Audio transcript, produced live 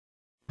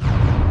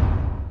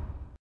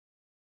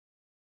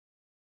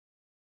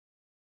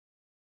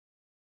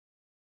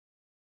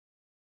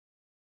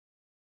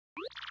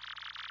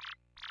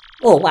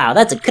Oh wow,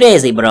 that's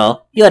crazy,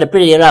 bro. You had a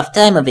pretty rough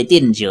time of it,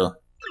 didn't you?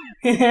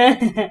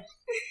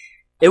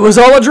 It was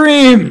all a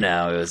dream!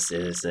 No, it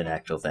was an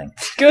actual thing.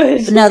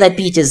 Good. But now that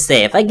Peach is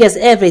safe, I guess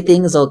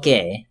everything's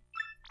okay.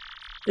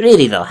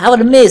 Really though, how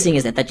amazing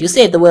is it that you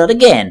saved the world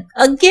again?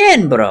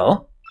 Again,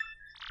 bro!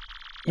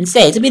 And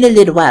say, it's been a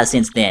little while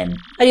since then.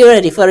 Are you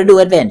ready for a new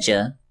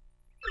adventure?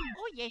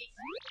 Oh, yes.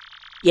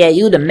 Yeah,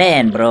 you the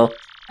man, bro.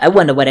 I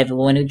wonder what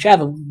everyone who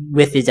traveled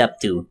with is up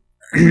to.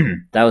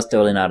 That was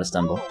totally not a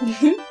stumble.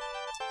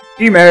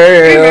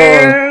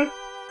 Email.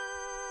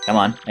 Come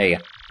on, there you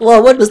go.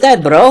 Whoa, what was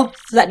that, bro?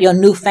 Is that your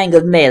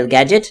newfangled mail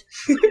gadget?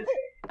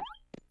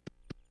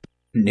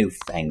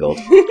 Newfangled.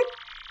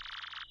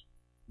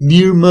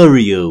 Dear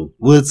Mario,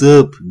 what's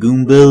up?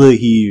 Goombella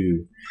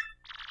here.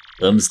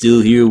 I'm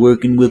still here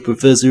working with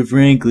Professor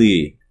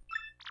Frankly.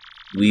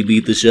 We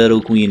beat the Shadow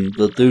Queen,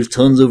 but there's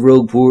tons of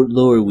Rogueport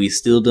lore we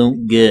still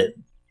don't get.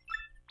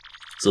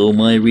 So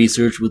my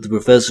research with the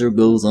professor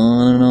goes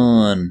on and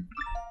on.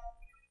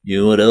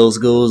 You know what else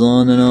goes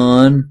on and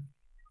on?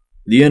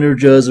 The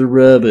Energizer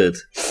Rabbit.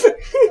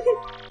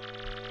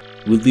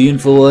 With the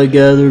info I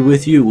gathered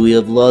with you, we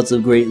have lots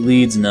of great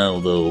leads now,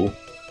 though.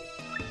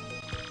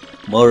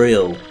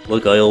 Mario,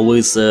 like I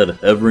always said,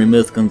 every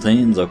myth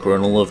contains a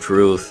kernel of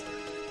truth.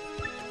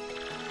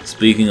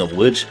 Speaking of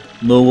which,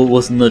 know what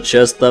was in the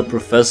chest that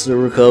Professor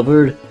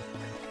recovered?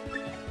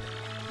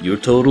 You're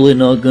totally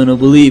not gonna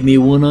believe me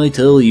when I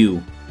tell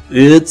you.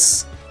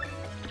 It's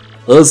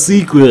a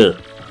secret!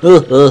 Ha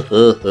ha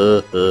ha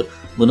ha ha.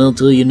 But I'll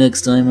tell you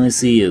next time I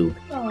see you.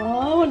 Aw,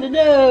 I want to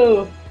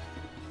know.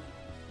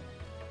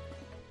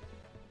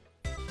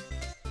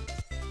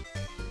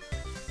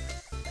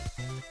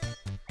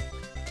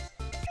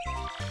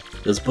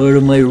 As part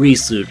of my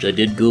research, I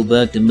did go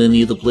back to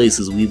many of the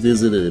places we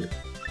visited.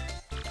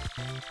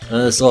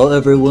 I saw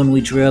everyone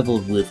we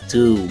traveled with,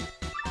 too.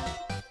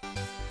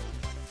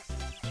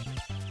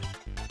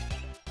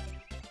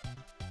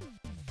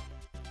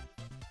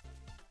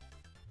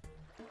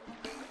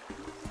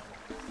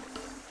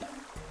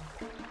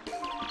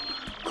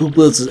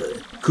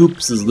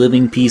 Koops is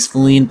living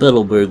peacefully in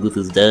Petalburg with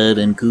his dad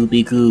and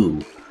Koopy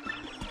Koo.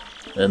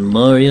 And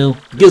Mario,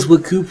 guess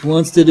what Koop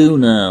wants to do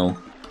now?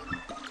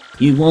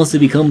 He wants to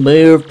become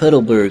mayor of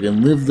Petalburg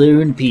and live there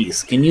in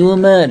peace. Can you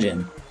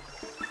imagine?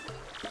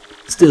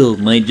 Still,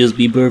 might just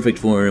be perfect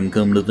for him,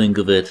 come to think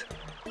of it.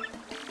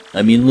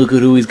 I mean, look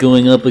at who he's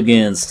going up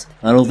against.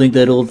 I don't think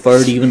that old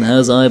fart even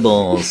has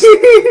eyeballs.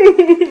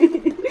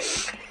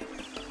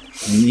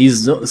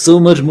 He's so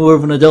much more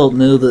of an adult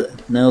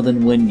now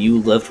than when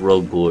you left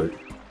Rogueport.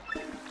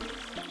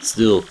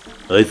 Still,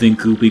 I think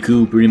Koopy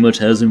Koo pretty much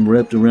has him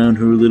wrapped around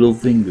her little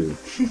finger.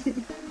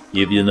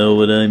 If you know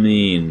what I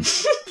mean.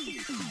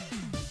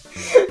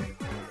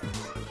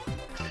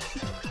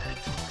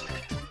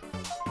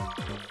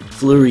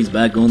 Flurry's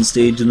back on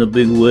stage in a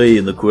big way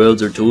and the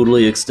crowds are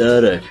totally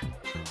ecstatic.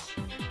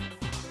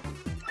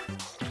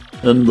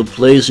 And the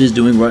play she's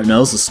doing right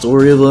now is the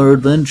story of our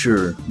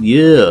adventure.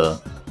 Yeah.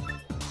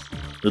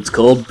 It's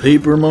called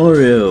Paper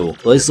Mario.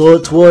 I saw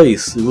it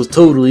twice. It was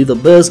totally the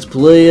best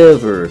play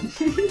ever.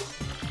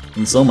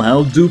 And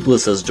somehow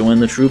Dupless has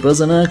joined the troupe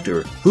as an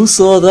actor. Who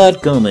saw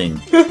that coming?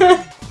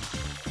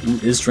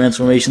 His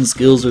transformation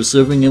skills are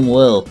serving him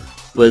well,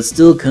 but it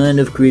still kind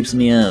of creeps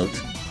me out.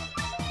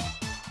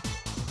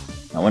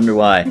 I wonder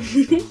why.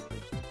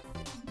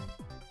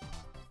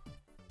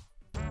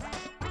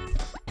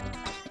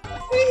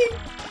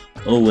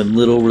 Oh, and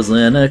little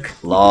Rosanek?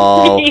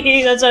 Lol.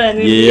 That's what I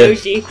mean, Yeah,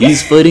 Yoshi.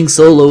 he's fighting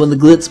solo in the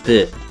Glitz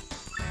Pit.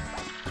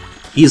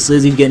 He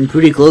says he's getting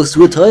pretty close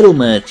to a title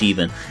match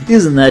even.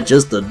 Isn't that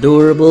just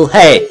adorable?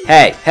 Hey,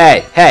 hey,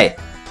 hey, hey!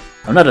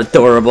 I'm not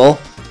adorable.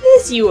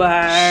 Yes, you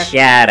are.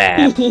 Shut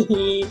up.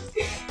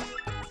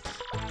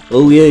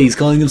 Oh yeah, he's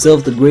calling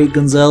himself the Great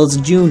Gonzalez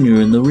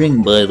Jr. in the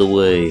ring, by the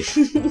way.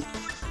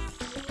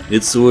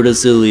 It's sorta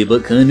silly,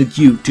 but kinda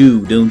cute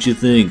too, don't you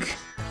think?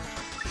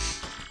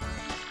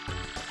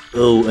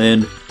 Oh,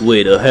 and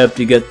wait, I have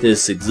to get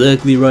this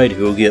exactly right.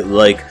 He'll get,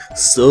 like,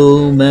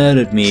 so mad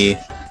at me.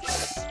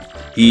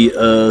 He,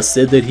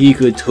 said that he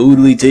could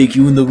totally take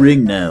you in the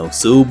ring now,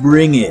 so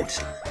bring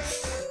it.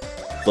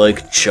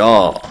 Like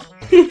Chaw.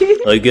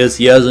 I guess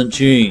he hasn't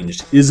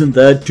changed. Isn't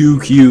that too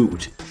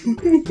cute?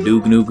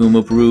 Duke Nukem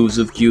approves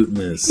of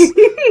cuteness.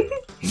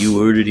 You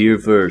heard it here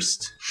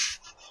first.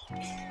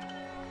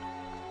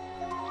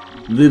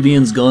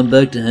 Vivian's gone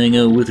back to hang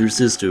out with her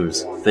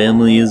sisters.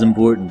 Family is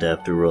important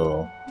after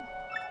all.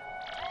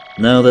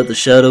 Now that the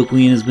Shadow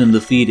Queen has been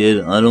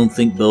defeated, I don't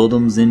think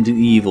Beldam's into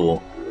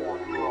evil.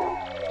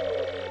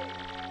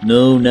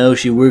 No, now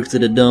she works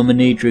at a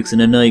dominatrix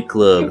in a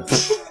nightclub.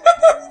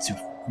 It's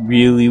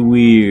really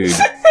weird.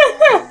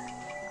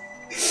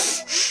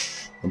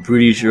 I'm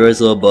pretty sure I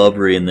saw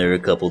Bobbery in there a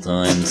couple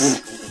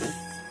times.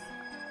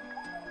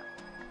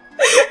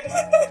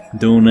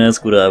 Don't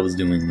ask what I was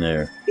doing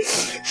there.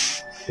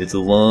 It's a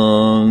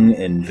long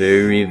and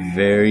very,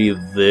 very,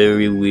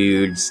 very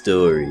weird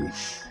story.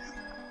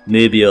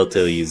 Maybe I'll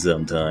tell you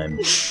sometime.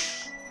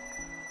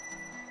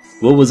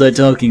 What was I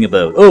talking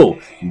about? Oh!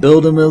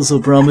 Beldam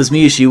also promised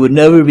me she would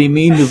never be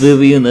mean to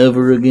Vivian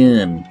ever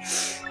again.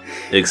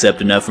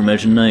 Except in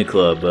aforementioned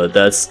nightclub, but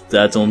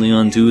that's only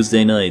on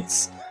Tuesday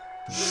nights.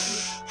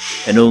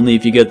 And only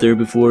if you get there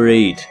before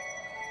 8.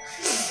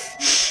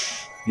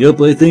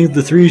 Yep, I think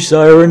the 3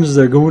 sirens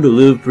are going to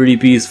live pretty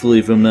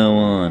peacefully from now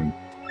on.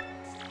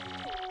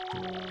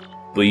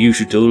 But you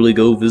should totally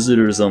go visit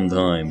her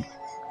sometime.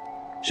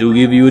 She'll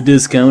give you a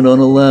discount on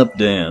a lap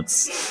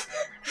dance.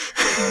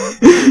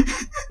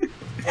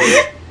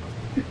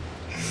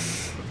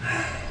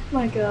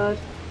 My god.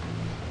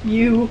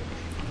 You.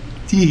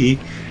 Tee.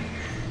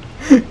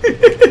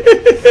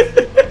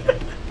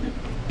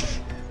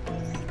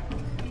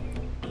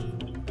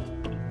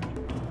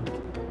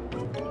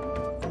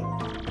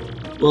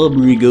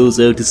 Aubrey goes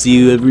out to see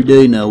you every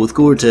day now with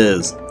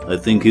Cortez. I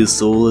think his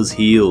soul is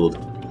healed.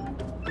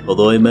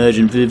 Although I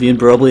imagine Vivian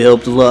probably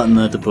helped a lot in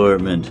that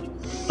department.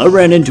 I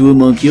ran into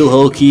him on Keel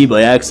Hall Key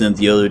by accident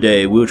the other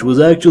day, which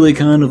was actually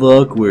kind of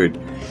awkward.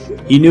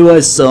 He knew I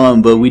saw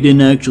him, but we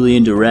didn't actually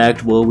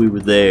interact while we were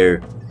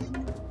there.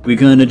 We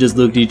kinda just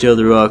looked at each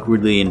other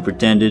awkwardly and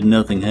pretended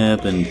nothing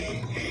happened.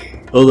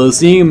 Although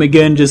seeing him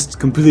again just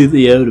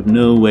completely out of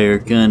nowhere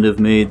kind of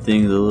made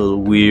things a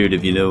little weird,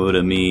 if you know what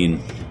I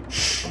mean.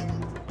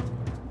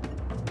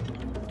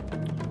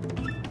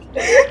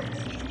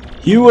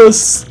 He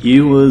was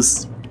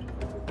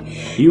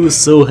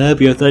so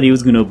happy I thought he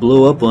was gonna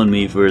blow up on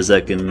me for a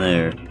second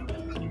there.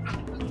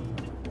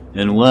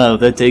 And wow,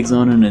 that takes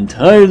on an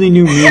entirely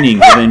new meaning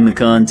given the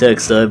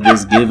context I've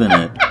just given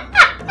it.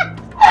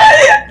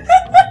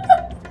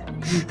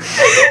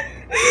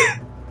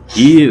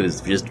 He was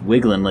just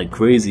wiggling like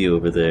crazy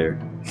over there.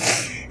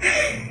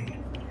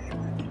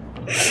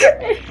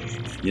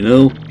 You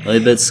know, I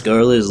bet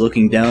Scarlet is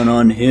looking down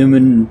on him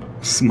and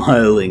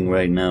smiling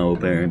right now,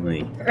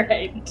 apparently.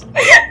 Right.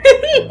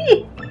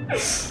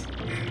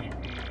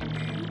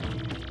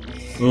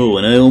 Oh,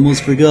 and I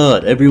almost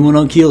forgot. Everyone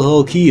on Keel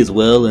Hall Key is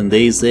well, and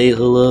they say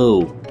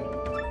hello.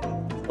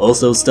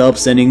 Also, stop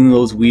sending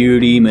those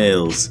weird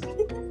emails.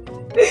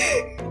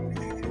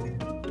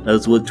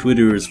 That's what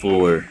Twitter is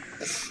for.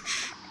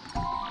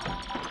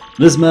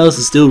 Miss Mouse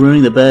is still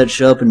running the bad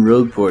shop in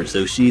Rogueport,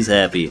 so she's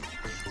happy.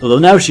 Although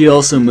now she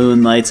also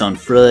moonlights on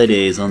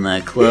Fridays on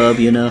that club,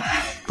 you know.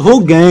 The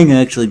whole gang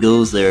actually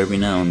goes there every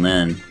now and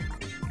then.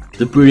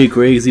 It's a pretty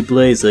crazy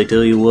place, I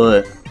tell you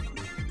what.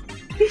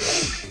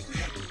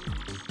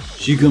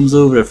 She comes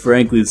over to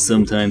Franklin's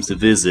sometimes to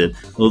visit,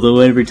 although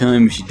every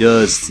time she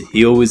does,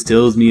 he always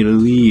tells me to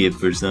leave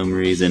for some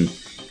reason.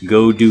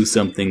 Go do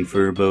something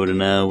for about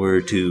an hour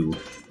or 2.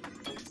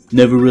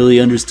 Never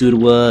really understood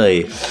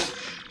why.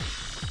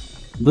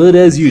 But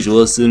as usual,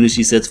 as soon as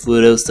she sets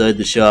foot outside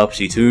the shop,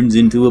 she turns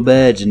into a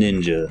badge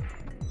ninja.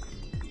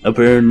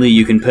 Apparently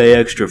you can pay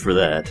extra for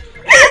that.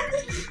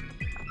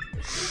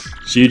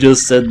 She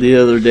just said the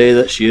other day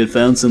that she had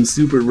found some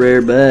super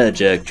rare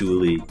badge,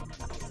 actually.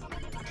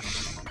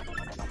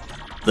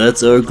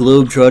 That's our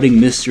globe-trotting,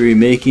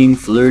 mystery-making,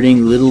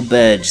 flirting little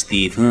badge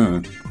thief,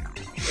 huh?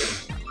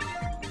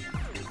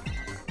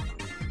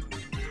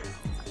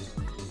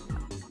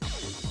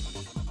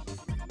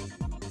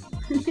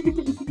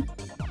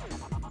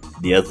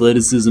 The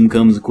athleticism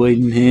comes quite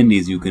in handy,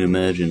 as you can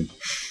imagine.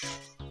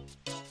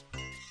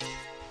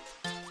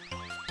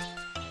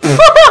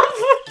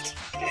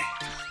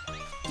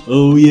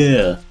 Oh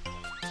yeah.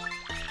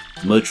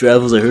 In my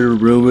travels I heard a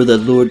rumor that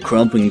Lord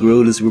Crump and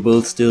Grotus were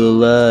both still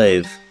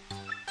alive.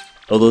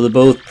 Although they're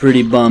both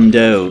pretty bummed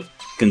out,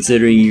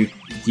 considering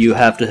you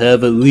have to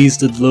have at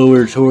least a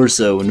lower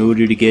torso in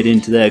order to get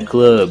into that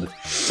club.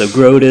 So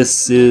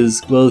Grotus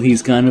is, well,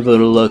 he's kind of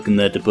out of luck in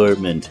that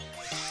department.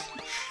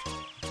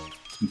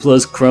 And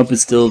plus Crump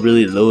is still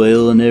really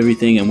loyal and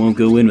everything and won't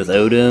go in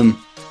without him.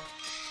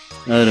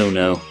 I don't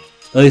know.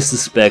 I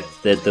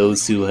suspect that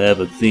those two have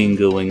a thing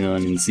going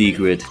on in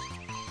secret.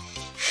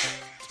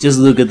 Just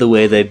look at the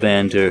way they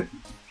banter.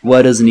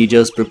 Why doesn't he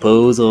just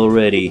propose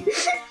already?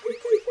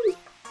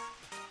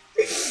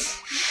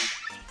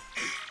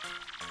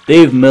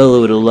 They've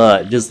mellowed a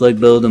lot, just like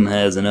Beldam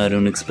has, and I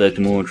don't expect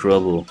more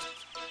trouble.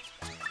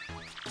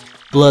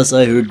 Plus,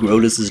 I heard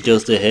Grotus is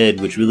just ahead,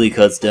 which really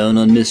cuts down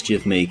on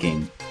mischief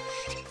making.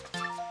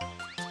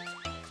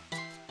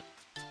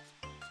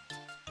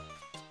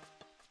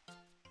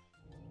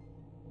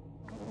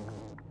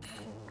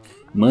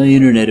 My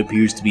internet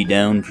appears to be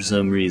down for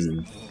some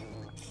reason.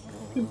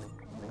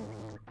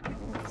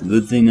 It's a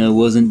good thing I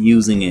wasn't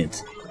using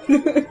it.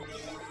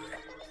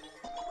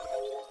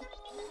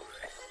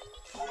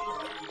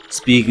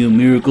 Speaking of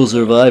miracle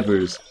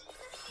survivors,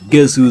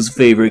 guess whose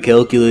favorite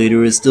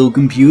calculator is still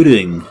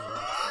computing?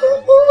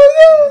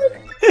 Oh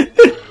my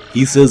god!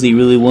 He says he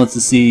really wants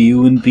to see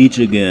you and Peach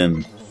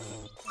again.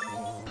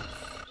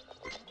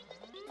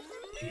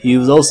 He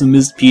was also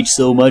missed Peach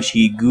so much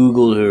he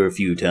googled her a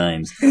few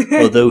times,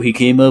 although he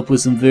came up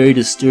with some very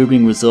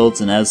disturbing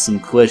results and has some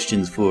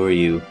questions for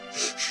you.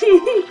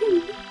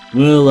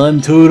 Well, I'm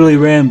totally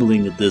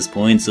rambling at this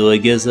point, so I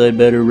guess I'd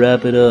better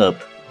wrap it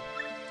up.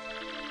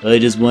 I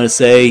just want to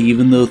say,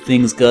 even though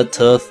things got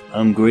tough,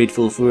 I'm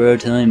grateful for our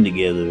time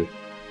together.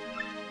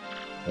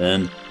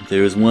 And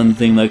there was one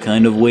thing that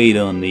kind of weighed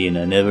on me and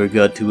I never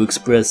got to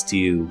express to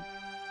you.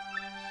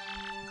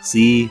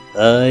 See,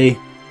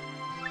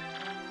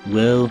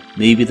 well,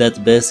 maybe that's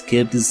best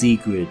kept a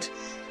secret.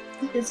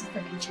 It's a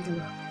fucking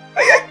cheating.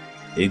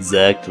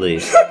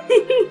 Exactly.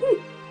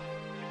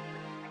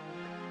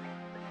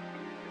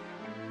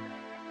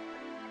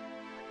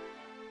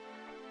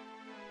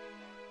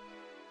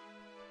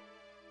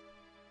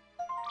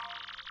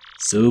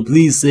 So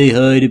please say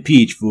hi to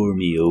Peach for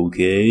me,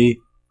 okay?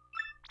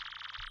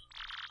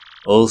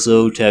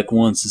 Also, Tech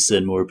wants to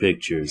send more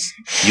pictures.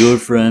 Your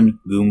friend,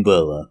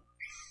 Goombella.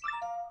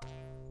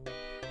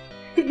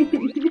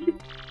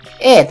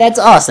 Hey, that's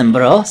awesome,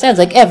 bro. Sounds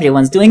like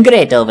everyone's doing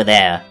great over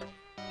there.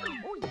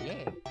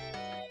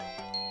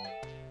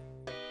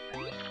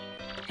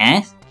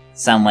 Huh?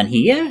 Someone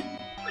here?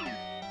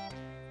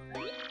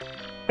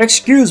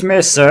 Excuse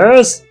me,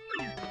 sirs.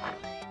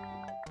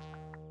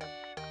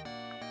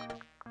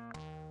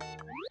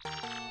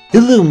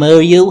 Hello,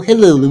 Mario.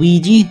 Hello,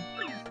 Luigi.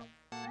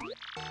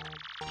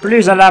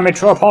 Please allow me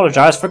to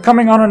apologize for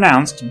coming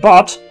unannounced,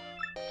 but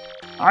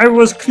I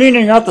was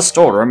cleaning out the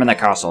storeroom in the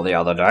castle the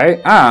other day,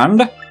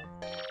 and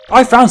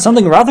I found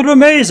something rather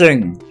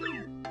amazing.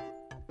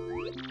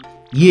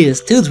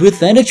 Yes, Toadsworth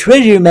found a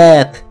treasure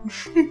map.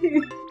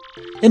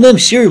 And I'm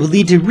sure it will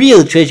lead to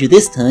real treasure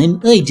this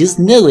time. I just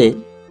know it.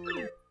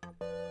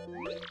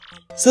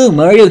 So,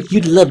 Mario,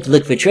 you'd love to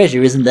look for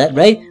treasure, isn't that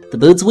right? The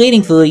boat's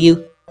waiting for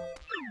you.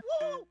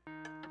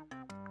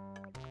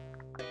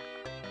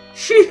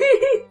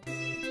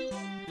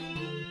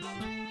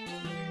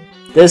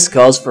 This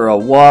calls for a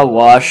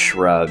wah-wah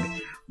shrug.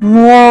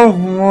 Wah,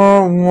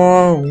 wah,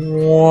 wah,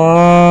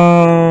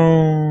 wah.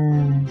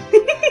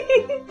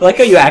 I like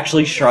how you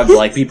actually shrug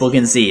like people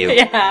can see you.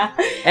 Yeah.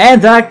 And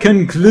that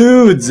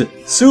concludes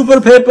Super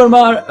Paper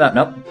Mario.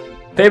 Nope.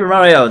 Paper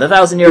Mario, the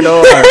 1,000-Year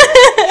Door.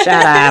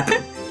 Shut up.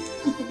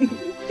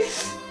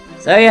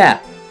 So yeah.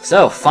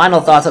 So,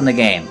 final thoughts on the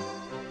game.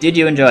 Did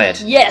you enjoy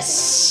it?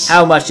 Yes.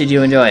 How much did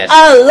you enjoy it?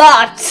 A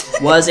lot.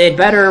 Was it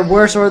better,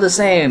 worse, or the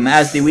same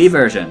as the Wii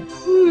version?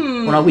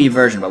 Well, not Wii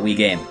version, but Wii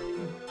game.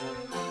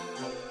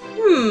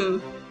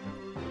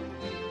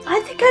 I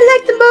think I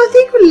like them both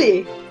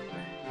equally.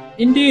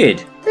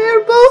 Indeed.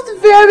 They're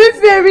both very,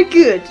 very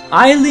good.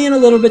 I lean a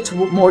little bit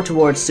more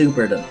towards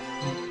Super, though.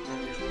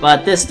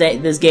 But this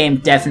game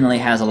definitely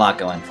has a lot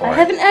going for I it.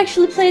 haven't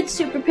actually played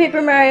Super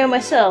Paper Mario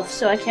myself,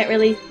 so I can't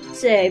really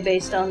say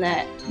based on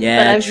that. Yeah,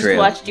 but I've true. just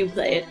watched you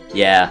play it.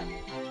 Yeah.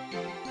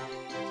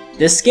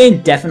 This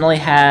game definitely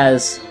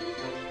has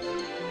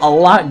a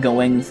lot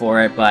going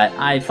for it, but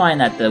I find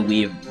that the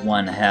Wii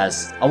one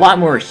has a lot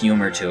more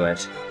humor to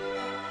it.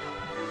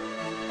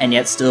 And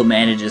yet still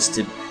manages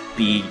to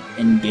be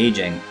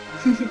engaging.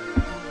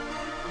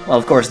 Well,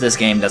 of course, this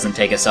game doesn't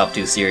take itself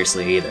too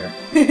seriously either.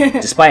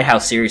 Despite how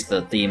serious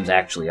the themes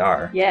actually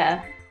are.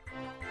 Yeah.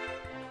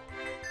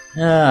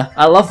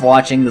 I love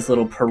watching this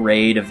little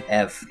parade of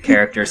F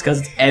characters, because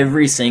it's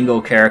every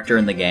single character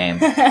in the game.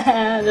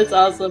 That's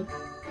awesome.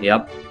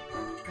 Yep.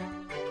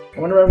 I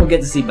wonder when we'll get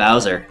to see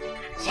Bowser.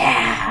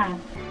 Yeah.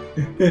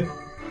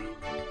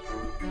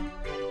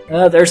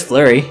 There's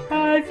Flurry.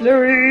 Hi,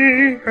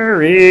 Flurry.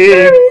 Hurry!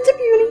 It's a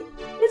peony.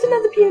 It's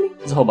another peony.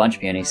 There's a whole bunch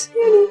of peonies.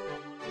 Peony.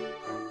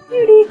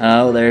 Beauty.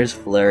 Oh, there's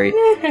Flurry.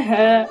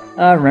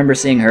 I remember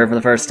seeing her for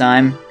the first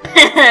time.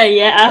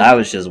 Yeah. That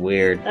was just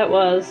weird. That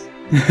was.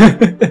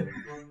 I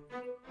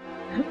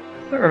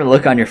remember the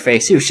look on your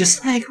face. He was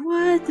just like,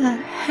 what the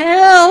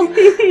hell?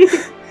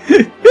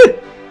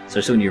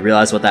 Especially when you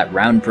realize what that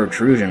round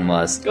protrusion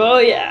was. Oh,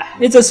 yeah.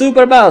 It's a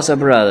Super Bowser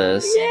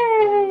Brothers.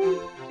 Yay.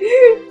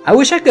 I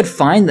wish I could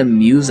find the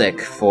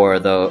music for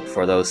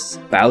those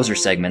Bowser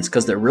segments,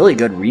 because they're really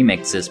good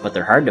remixes, but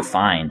they're hard to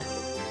find.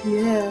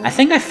 Yeah. I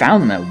think I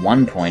found them at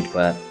one point,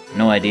 but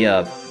no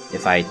idea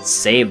if I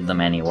saved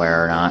them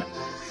anywhere or not.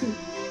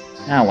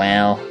 Oh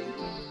well.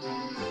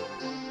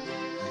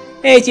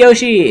 Hey, it's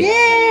Yoshi!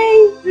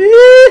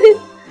 Yay!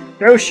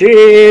 Yoshi! Yoshi!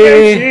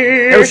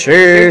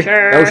 Yoshi!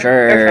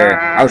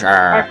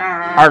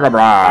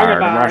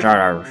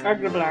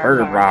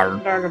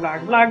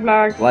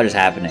 What is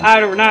happening? I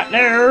do not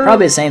know.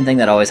 Probably the same thing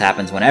that always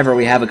happens whenever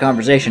we have a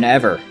conversation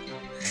ever.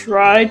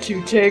 Try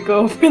to take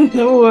over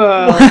the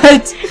world.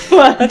 What?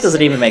 What? That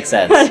doesn't even make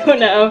sense. I don't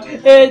know.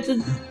 It's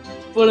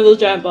one of those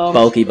giant bombs.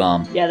 Bulky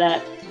bomb. Yeah,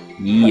 that.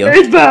 Yo.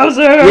 It's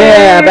Bowser!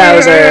 Yeah,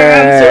 Bowser!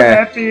 I'm so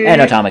happy.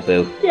 And Atomic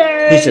Boo.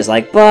 Yay! He's just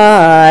like,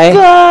 bye!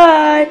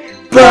 Bye!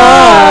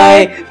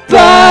 Bye!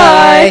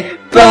 Bye!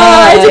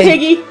 Bye! It's a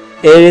piggy.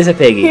 It is a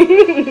piggy.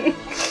 And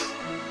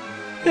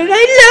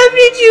I love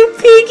you,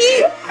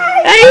 piggy.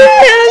 I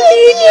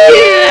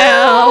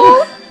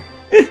love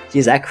you.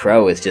 Jeez, that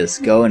crow is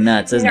just going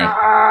nuts, isn't he?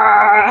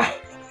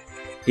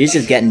 He's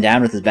just getting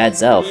down with his bad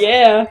self.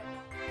 Yeah.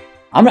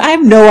 I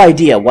have no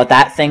idea what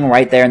that thing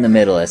right there in the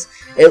middle is.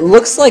 It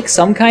looks like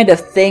some kind of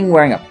thing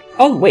wearing a...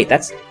 Oh, wait,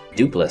 that's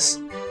Dupless.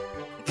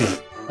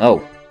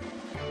 Oh.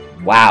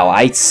 Wow,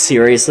 I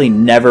seriously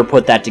never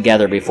put that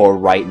together before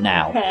right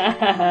now.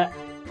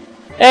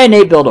 Hey,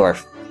 Nate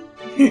Bildorf.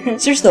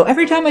 Seriously though,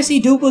 every time I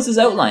see Duplus's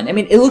outline, I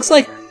mean, it looks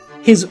like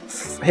his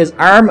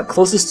arm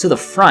closest to the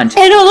front.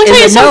 And it looks is like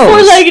the it's a nose.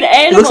 four-legged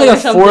animal. It looks like or a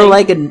something.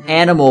 four-legged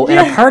animal in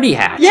a party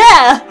hat.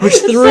 Yeah! Which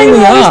It's threw like me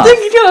what I off. was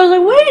thinking too. I was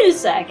like, wait a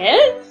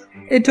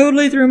second. It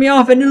totally threw me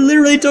off, and it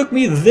literally took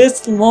me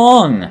this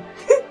long.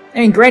 I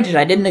mean, granted,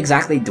 I didn't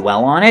exactly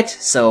dwell on it,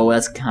 so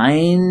that's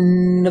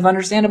kind of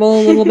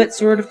understandable, a little bit,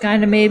 sort of,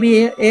 kind of,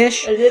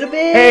 maybe-ish. A little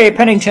bit. Hey,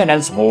 Pennington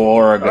and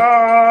Smorg.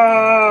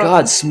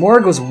 God,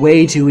 Smorg was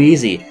way too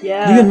easy.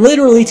 Yeah. You can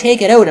literally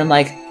take it out in,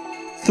 like,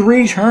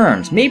 3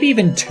 turns, maybe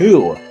even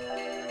 2.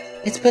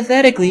 It's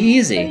pathetically I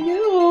easy.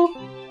 know.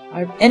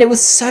 And it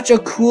was such a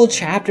cool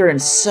chapter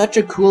and such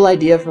a cool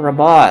idea for a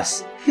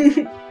boss.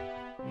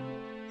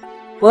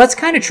 Well, that's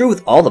kind of true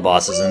with all the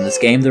bosses in this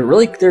game.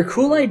 They're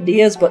cool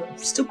ideas, but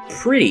still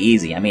pretty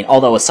easy. I mean,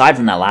 although aside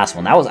from that last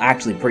one, that was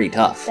actually pretty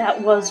tough. That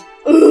was...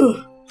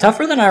 Ugh.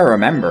 Tougher than I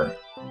remember.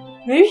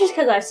 Maybe it's just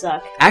because I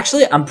suck.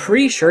 Actually, I'm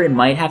pretty sure it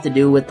might have to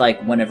do with,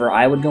 like, whenever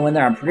I would go in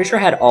there, I'm pretty sure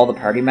I had all the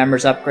party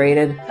members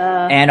upgraded.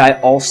 And I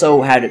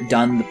also had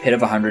done the Pit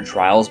of 100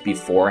 Trials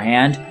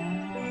beforehand,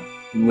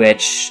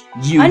 which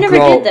I never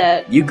did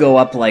that. You go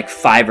up, like,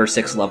 5 or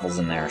 6 levels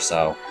in there,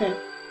 so...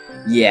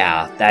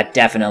 Yeah, that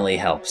definitely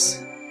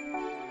helps.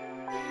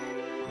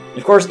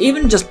 Of course,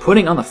 even just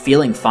putting on the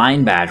Feeling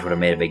Fine badge would have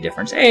made a big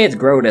difference. Hey, it's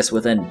Grodus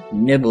with a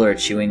nibbler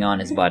chewing on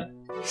his butt.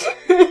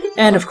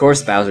 And of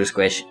course, Bowser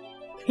Squish.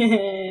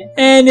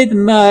 And it's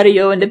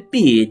Mario and the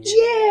Peach.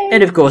 Yay!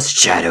 And of course,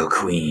 Shadow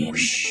Queen.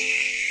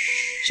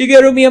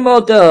 Shigeru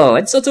Miyamoto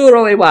and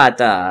Satoru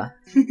Iwata.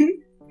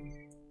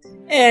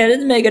 And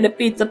it's making a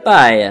pizza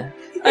pie.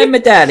 I'm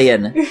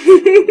Italian.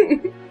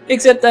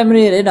 Except I'm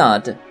really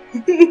not.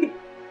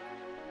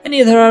 And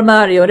neither are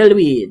Mario or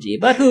Luigi,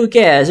 but who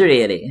cares,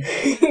 really?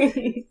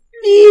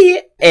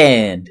 The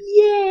end.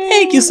 Yay!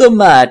 Thank you so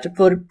much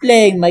for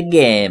playing my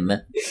game.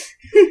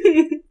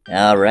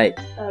 Alright.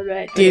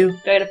 Alright. Do, Do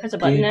I gotta press a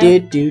button now?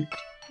 do.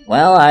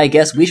 Well, I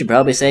guess we should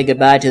probably say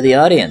goodbye to the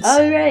audience.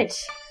 Alright.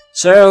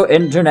 So,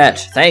 Internet,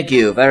 thank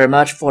you very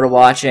much for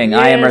watching.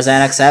 I am Yes.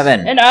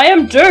 Rosanix7. And I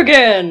am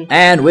Durgon!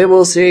 And we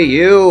will see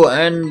you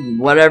in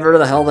whatever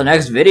the hell the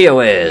next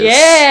video is.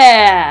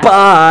 Yeah!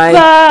 Bye!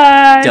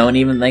 Bye! Don't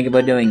even think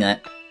about doing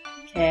that.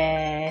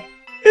 Okay.